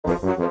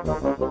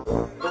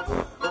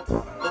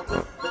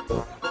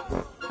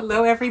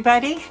Hello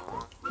everybody,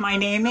 my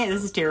name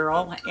is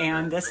Daryl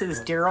and this is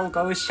Daryl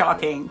Goes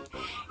Shopping,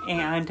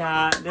 and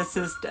this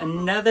is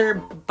another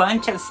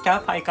bunch of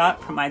stuff I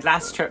got from my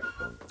last trip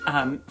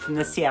from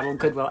the Seattle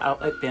Goodwill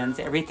outlet bins.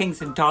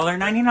 Everything's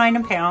 $1.99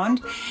 a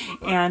pound,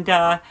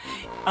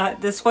 and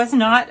this was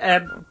not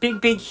a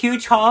big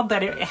huge haul,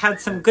 but it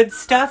had some good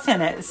stuff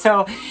in it.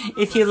 So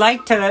if you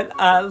like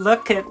to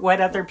look at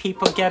what other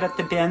people get at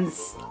the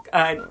bins,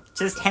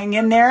 just hang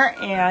in there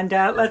and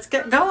let's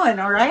get going,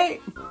 all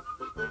right?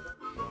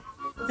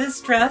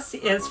 This dress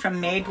is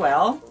from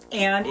Madewell,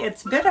 and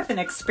it's a bit of an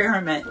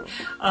experiment.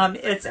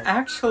 It's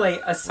actually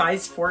a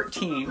size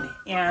 14,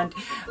 and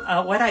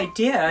what I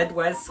did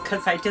was,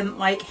 because I didn't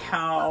like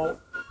how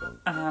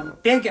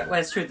big it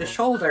was through the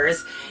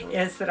shoulders,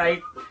 is that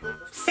I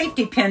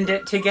safety pinned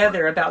it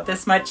together about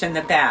this much in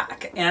the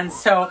back. And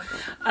so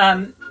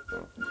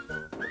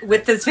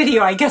with this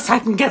video, I guess I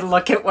can get a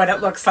look at what it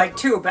looks like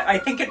too, but I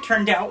think it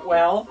turned out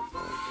well.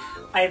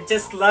 I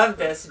just love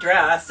this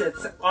dress.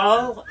 It's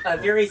all a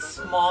very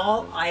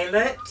small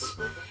eyelet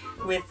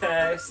with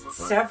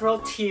several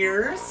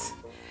tiers,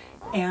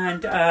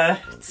 and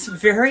it's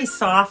very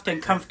soft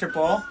and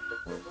comfortable.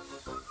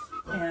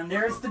 And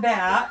there's the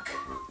back.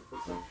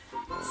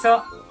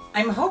 So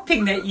I'm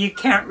hoping that you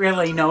can't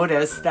really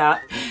notice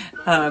that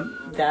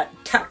that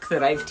tuck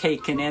that I've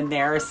taken in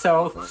there.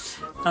 So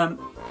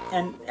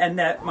and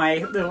that my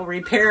little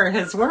repair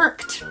has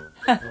worked.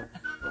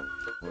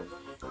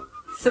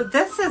 So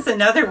this is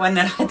another one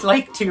that I'd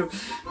like to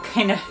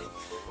kind of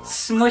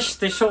smush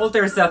the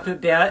shoulders up a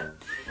bit.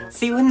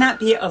 See, wouldn't that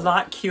be a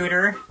lot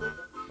cuter?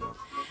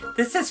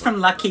 This is from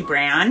Lucky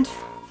Brand,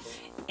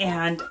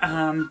 and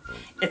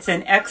it's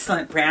an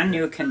excellent brand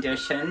new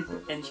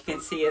condition. And you can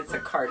see it's a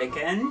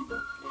cardigan,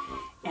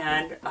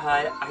 and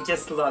I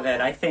just love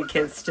it. I think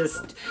it's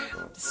just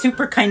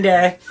super kind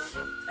of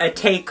a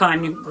take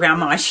on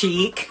grandma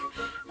chic,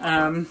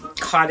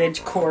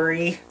 cottage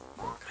core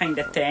kind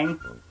of thing.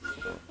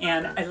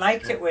 And I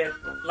like it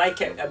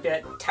a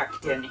bit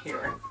tucked in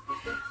here,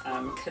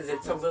 because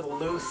it's a little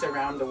loose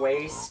around the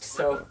waist.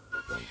 So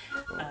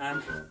I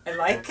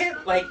like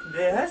it like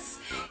this.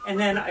 And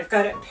then I've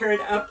got it paired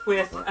up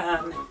with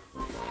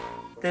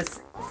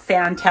this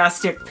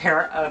fantastic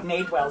pair of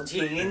Madewell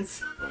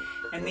jeans.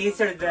 And these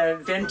are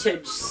the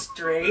vintage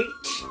straight,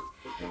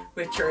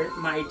 which are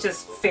my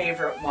just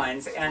favorite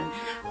ones. And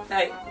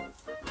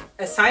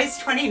a size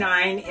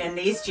 29 in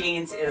these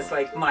jeans is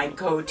like my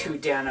go-to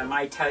denim,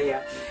 I tell you.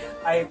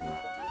 I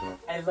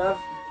love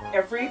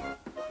every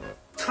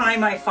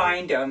time I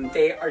find them.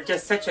 They are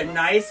just such a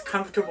nice,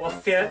 comfortable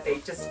fit. They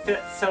just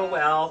fit so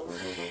well.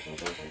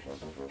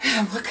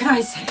 What can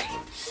I say?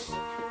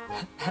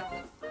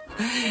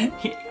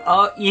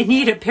 Oh, you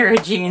need a pair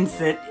of jeans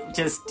that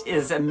just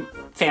is a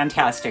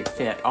fantastic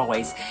fit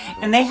always.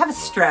 And they have a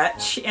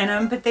stretch in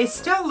them, but they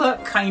still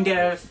look kind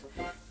of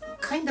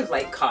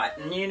like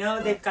cotton, you know.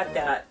 They've got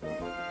that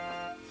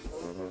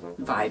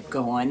vibe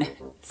going.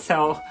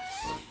 So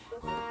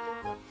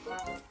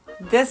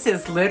this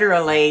is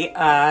literally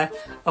a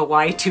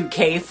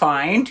Y2K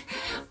find.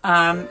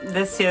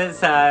 This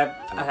is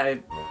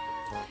an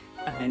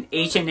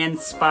Asian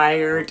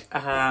inspired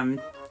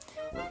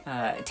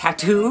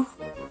tattoo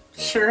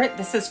shirt.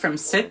 This is from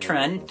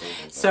Citron,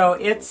 so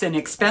it's an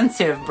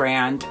expensive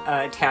brand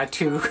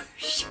tattoo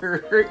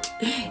shirt.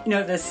 You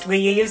know, the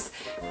sleeves.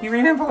 You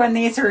remember when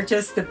these were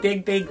just the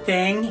big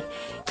thing,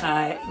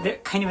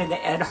 kind of in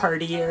the Ed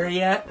Hardy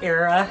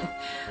era.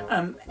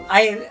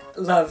 I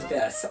love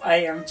this. I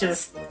am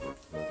just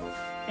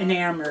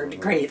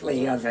enamored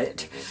greatly of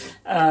it.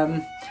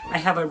 I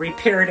have a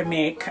repair to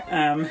make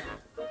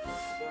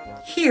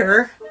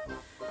here.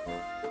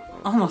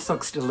 Almost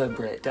looks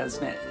deliberate,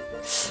 doesn't it?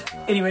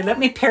 Anyway, let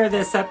me pair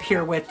this up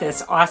here with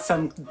this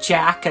awesome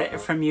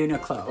jacket from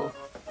Uniqlo.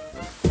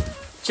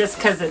 Just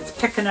because it's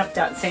picking up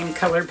that same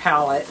color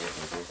palette,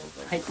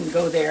 I can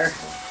go there.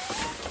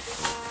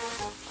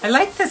 I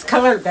like this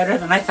color better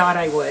than I thought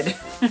I would.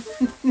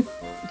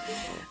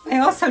 I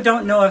also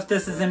don't know if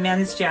this is a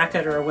men's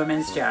jacket or a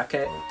women's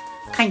jacket.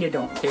 Kind of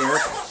don't care.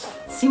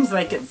 Seems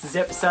like it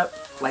zips up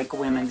like a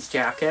women's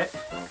jacket.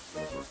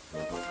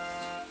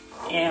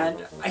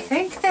 And I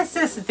think this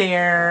is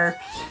their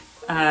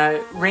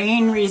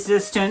rain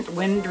resistant,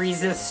 wind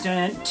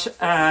resistant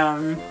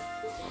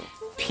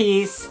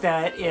piece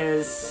that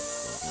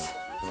is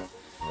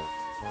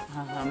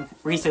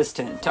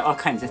resistant to all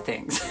kinds of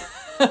things.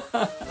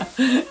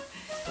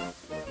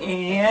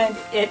 And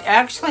it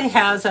actually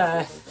has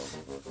a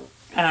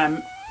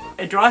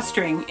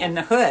drawstring in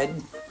the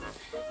hood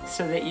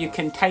so that you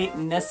can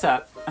tighten this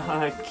up,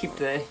 keep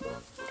the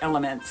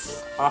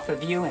elements off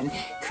of you and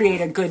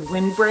create a good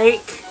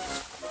windbreak.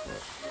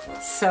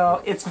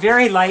 So it's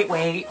very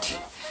lightweight,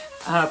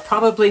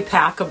 probably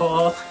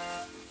packable.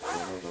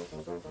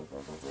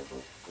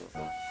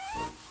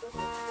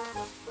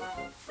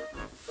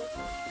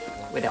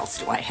 What else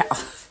do I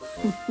have?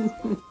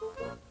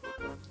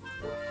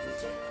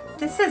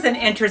 This is an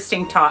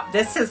interesting top.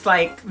 This is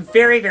like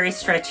very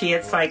stretchy.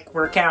 It's like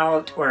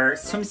workout or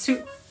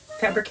swimsuit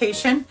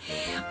fabrication,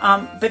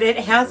 but it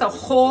has a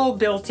whole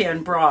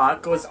built-in bra.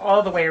 It goes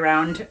all the way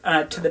around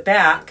to the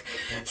back,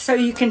 so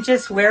you can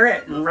just wear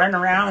it and run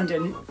around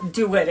and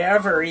do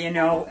whatever, you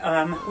know,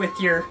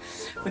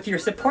 with your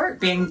support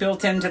being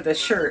built into the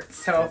shirt.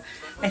 So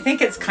I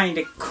think it's kind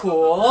of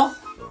cool,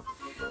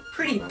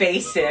 pretty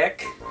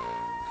basic.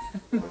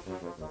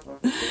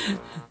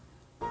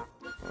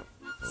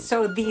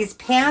 So these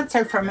pants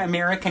are from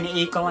American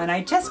Eagle, and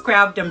I just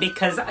grabbed them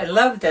because I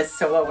love this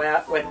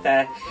silhouette with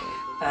the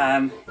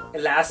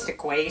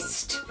elastic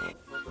waist.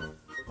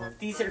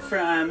 These are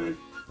from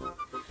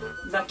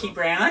Lucky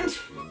Brand,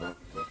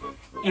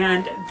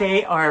 and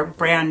they are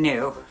brand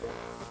new.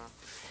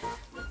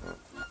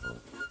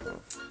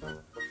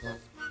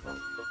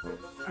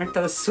 Aren't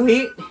those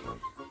sweet?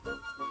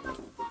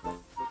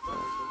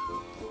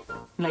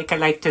 Like I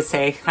like to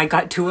say, I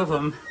got 2 of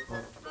them.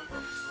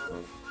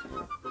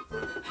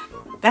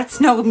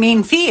 That's no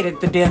mean feat at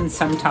the BINS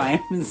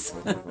sometimes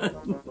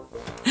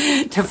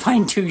to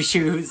find 2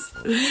 shoes.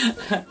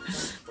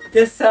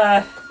 This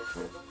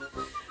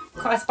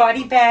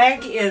crossbody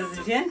bag is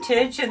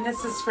vintage, and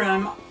this is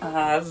from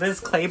Liz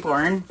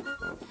Claiborne.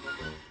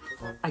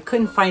 I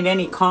couldn't find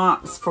any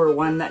comps for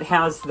one that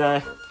has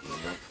the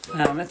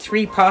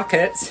 3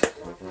 pockets,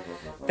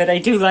 but I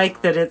do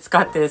like that it's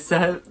got this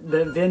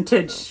the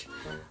vintage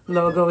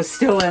logo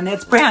still in.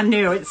 It's brand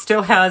new. It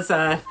still has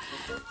a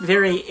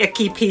very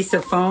icky piece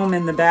of foam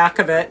in the back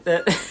of it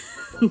that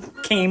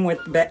came with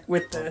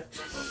the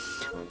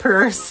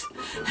purse.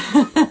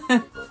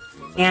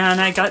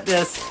 And I got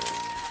this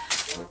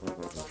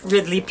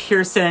Ridley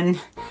Pearson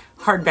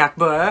hardback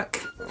book.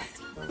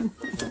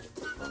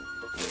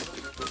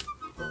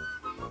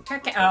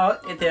 Check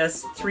out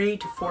this $300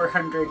 to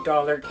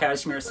 $400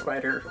 cashmere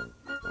sweater.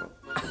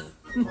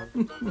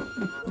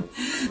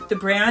 The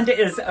brand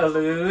is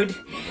Allude,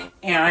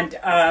 and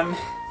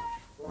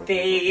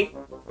they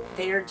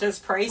are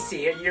just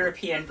pricey, a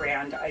European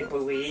brand, I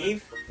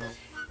believe.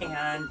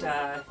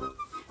 And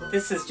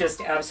this is just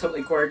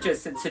absolutely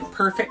gorgeous. It's in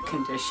perfect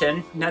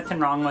condition, nothing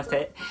wrong with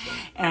it.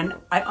 And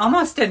I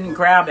almost didn't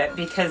grab it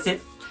because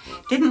it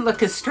didn't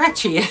look as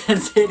stretchy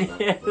as it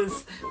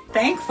is.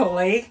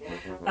 Thankfully,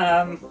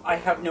 I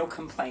have no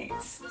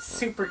complaints.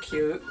 Super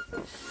cute.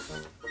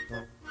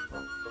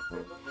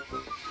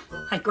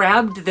 I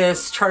grabbed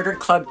this Charter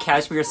Club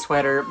cashmere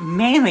sweater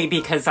mainly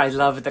because I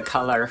love the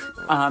color.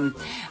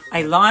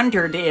 I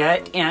laundered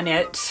it, and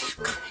it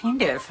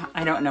kind of,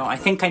 I don't know, I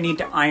think I need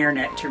to iron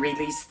it to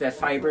release the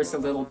fibers a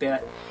little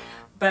bit.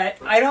 But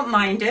I don't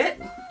mind it,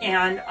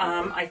 and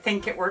I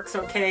think it works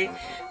okay.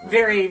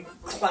 Very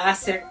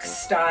classic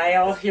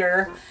style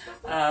here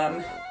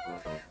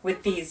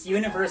with these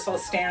universal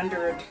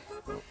standard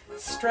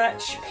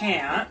stretch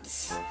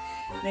pants.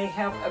 They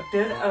have a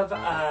bit of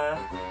a,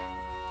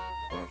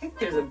 I think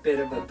there's a bit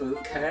of a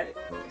boot cut.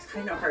 It's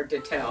kind of hard to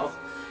tell,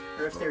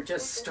 or if they're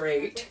just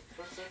straight.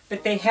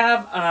 But they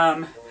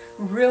have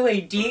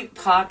really deep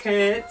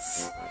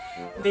pockets.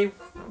 They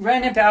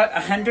run about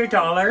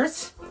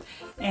 $100.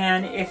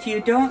 And if you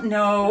don't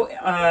know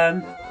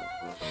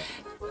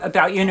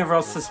about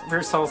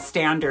Universal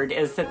Standard,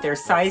 is that their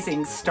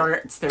sizing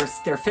starts,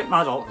 their fit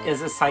model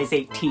is a size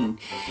 18,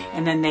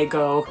 and then they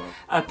go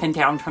up and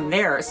down from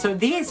there. So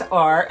these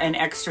are an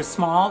extra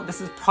small.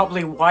 This is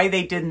probably why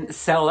they didn't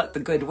sell at the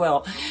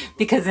Goodwill,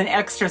 because an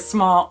extra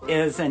small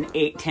is an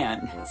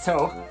 8-10.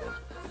 So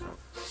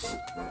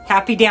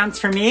happy dance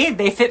for me.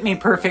 They fit me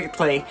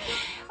perfectly.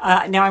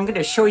 Now I'm going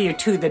to show you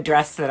too the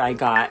dress that I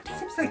got.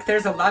 Seems like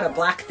there's a lot of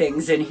black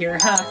things in here,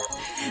 huh?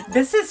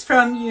 This is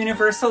from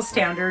Universal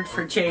Standard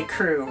for J.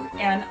 Crew,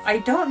 and I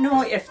don't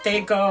know if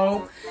they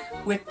go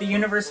with the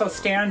Universal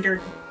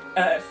Standard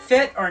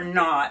fit or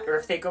not, or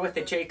if they go with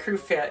the J. Crew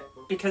fit,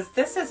 because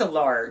this is a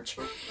large,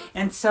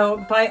 and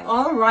so by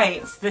all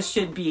rights this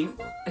should be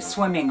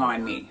swimming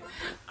on me.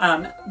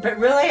 But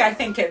really I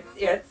think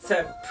it's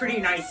a pretty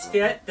nice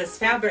fit. This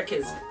fabric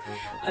is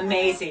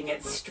amazing.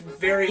 It's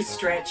very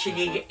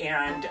stretchy,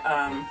 and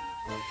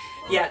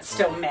yeah, it's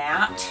still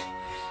matte.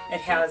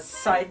 It has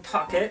side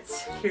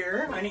pockets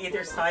here on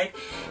either side,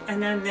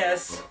 and then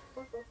this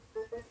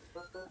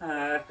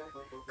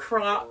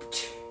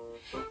cropped,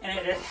 and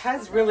it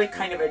has really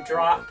kind of a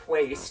drop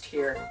waist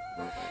here.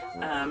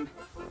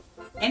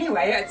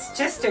 Anyway, it's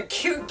just a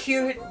cute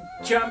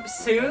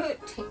jumpsuit,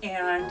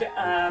 and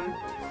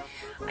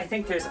I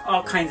think there's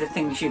all kinds of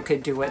things you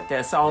could do with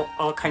this,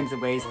 all kinds of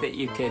ways that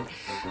you could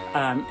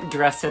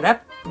dress it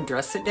up,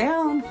 dress it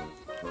down.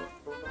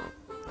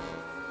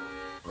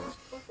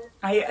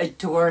 I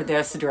adore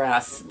this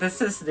dress.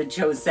 This is the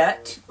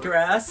Josette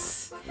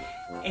dress,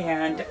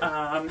 and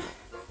now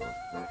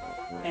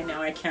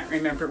I can't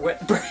remember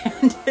what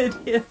brand it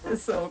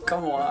is, so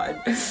come on.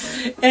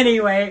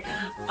 Anyway,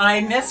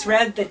 I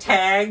misread the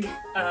tag.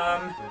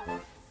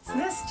 Isn't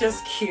this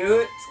just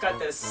cute? It's got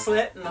this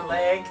slit in the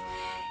leg.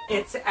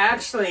 It's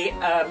actually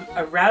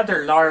a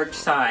rather large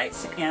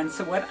size, and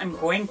so what I'm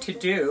going to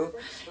do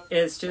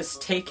is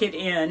just take it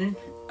in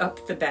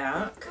up the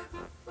back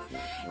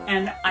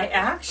And I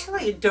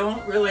actually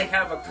don't really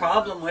have a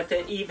problem with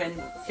it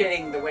even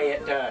fitting the way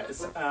it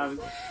does.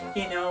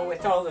 You know,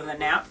 with all of the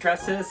nap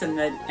dresses and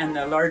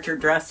the larger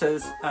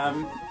dresses,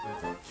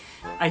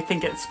 I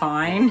think it's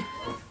fine.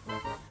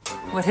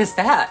 What is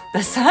that?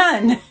 The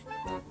sun!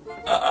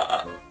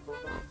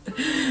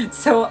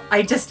 So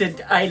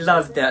I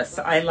love this.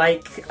 I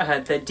like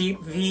the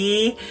deep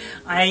V.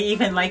 I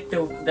even like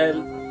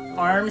the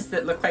arms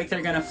that look like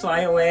they're gonna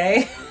fly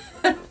away.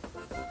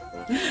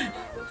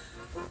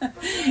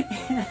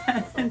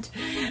 And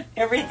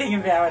everything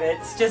about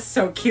it's just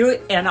so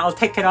cute, and I'll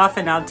take it off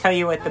and I'll tell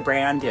you what the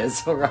brand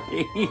is, all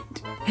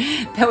right?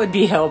 That would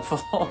be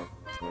helpful.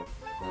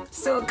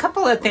 So a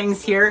couple of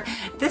things here.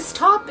 This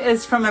top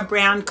is from a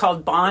brand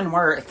called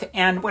BonWorth,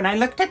 and when I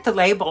looked at the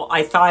label,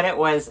 I thought it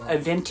was a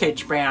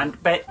vintage brand,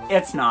 but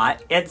it's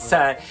not. It's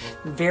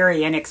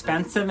very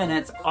inexpensive, and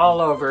it's all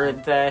over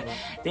the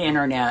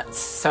internet.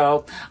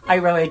 So I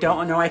really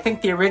don't know. I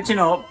think the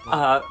original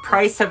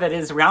price of it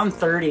is around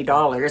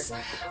 $30.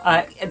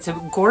 It's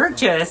a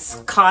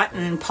gorgeous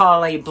cotton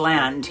poly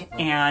blend,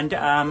 and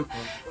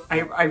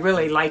I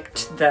really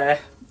liked the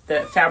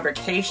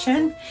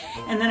fabrication.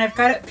 And then I've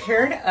got it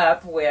paired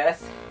up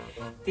with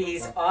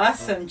these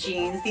awesome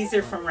jeans. These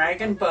are from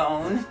Rag &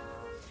 Bone,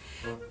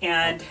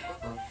 and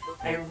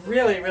I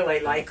really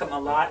like them a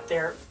lot.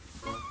 They're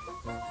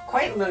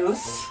quite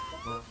loose.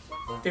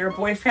 They're a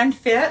boyfriend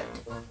fit,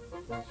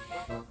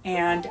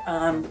 and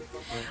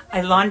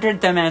I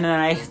laundered them and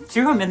I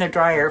threw them in the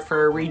dryer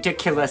for a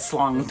ridiculous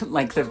long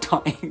length of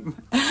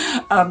time.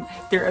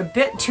 They're a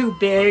bit too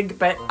big,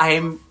 but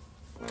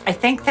I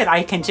think that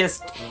I can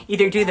just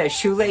either do the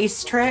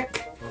shoelace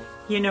trick,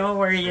 you know,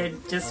 where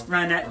you just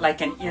run it like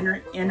an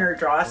inner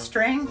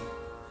drawstring,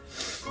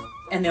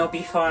 and they'll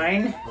be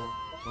fine,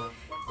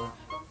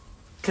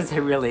 because I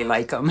really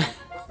like them.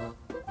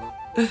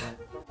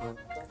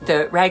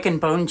 The Rag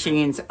 & Bone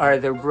jeans are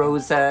the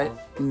Rosa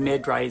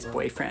mid-rise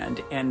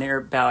boyfriend, and they're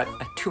about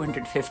a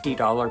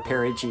 $250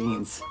 pair of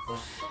jeans.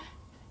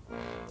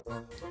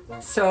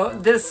 So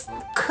this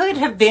could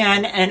have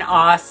been an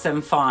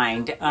awesome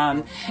find.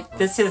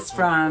 This is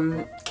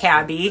from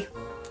Cabi,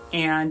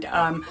 and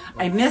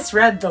I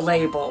misread the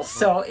label,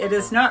 so it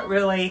is not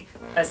really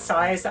a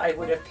size I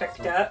would have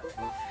picked up,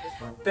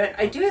 but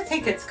I do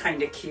think it's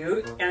kind of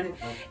cute, and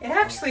it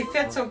actually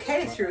fits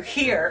okay through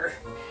here,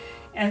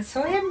 and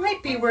so it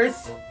might be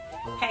worth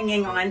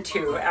hanging on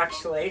to,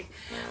 actually.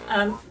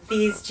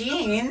 These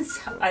jeans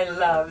I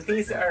love.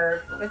 These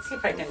are, let's see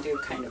if I can do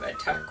kind of a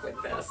tuck with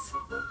this.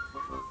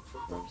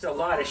 There's a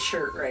lot of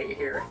shirt right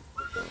here.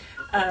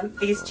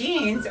 These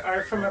jeans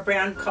are from a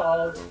brand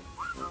called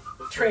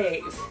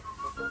Trave,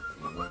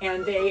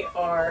 and they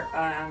are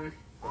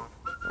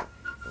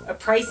a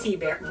pricey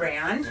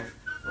brand,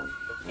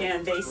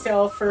 and they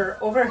sell for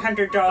over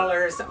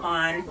 $100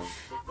 on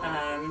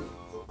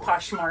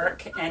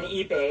Poshmark and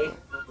eBay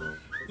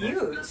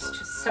used.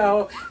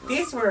 So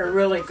these were a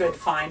really good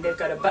find. They've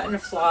got a button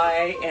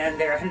fly, and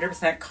they're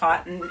 100%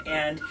 cotton,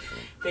 and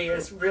they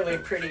is really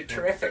pretty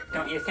terrific,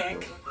 don't you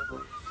think?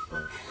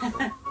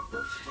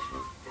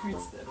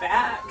 Here's the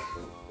back.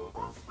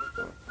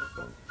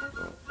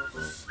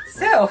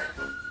 So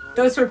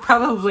those were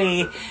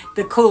probably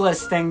the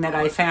coolest thing that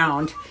I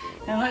found.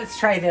 Now let's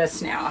try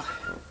this now.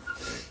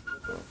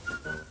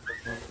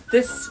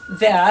 This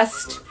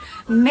vest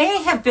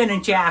may have been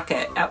a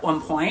jacket at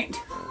one point,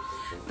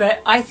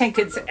 but I think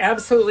it's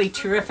absolutely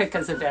terrific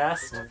as a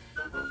vest.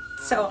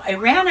 So I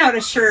ran out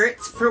of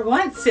shirts. For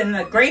once in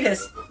the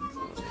greatest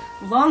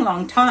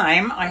long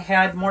time, I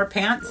had more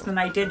pants than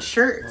I did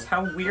shirts.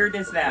 How weird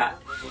is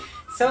that?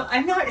 So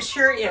I'm not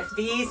sure if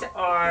these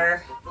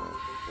are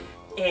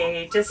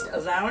just a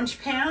lounge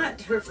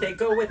pant or if they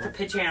go with the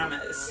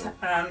pajamas.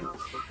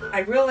 I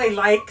really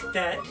like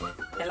that.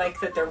 I like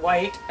that they're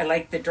white. I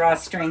like the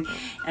drawstring,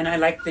 and I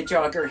like the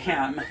jogger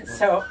hem.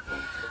 So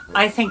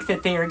I think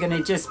that they are going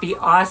to just be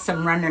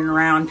awesome running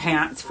around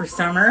pants for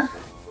summer.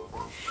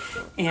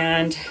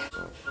 And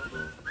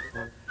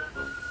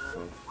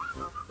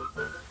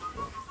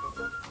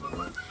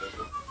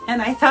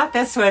I thought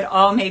this would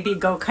all maybe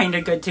go kind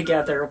of good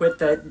together with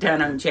the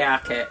denim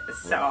jacket.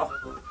 So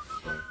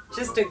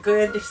just a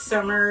good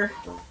summer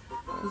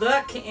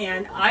look,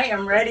 and I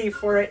am ready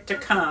for it to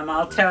come,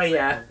 I'll tell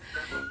you.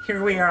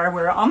 Here we are.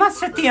 We're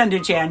almost at the end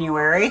of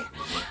January.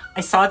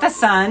 I saw the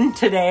sun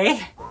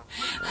today.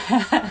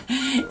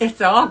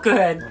 It's all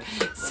good.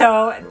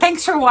 So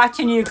thanks for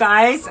watching, you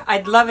guys.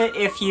 I'd love it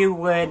if you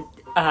would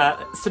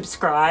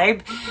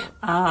subscribe,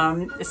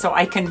 so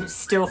I can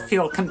still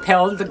feel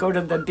compelled to go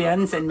to the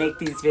bins and make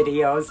these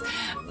videos.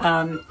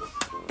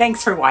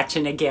 Thanks for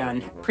watching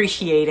again.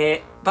 Appreciate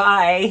it.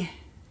 Bye.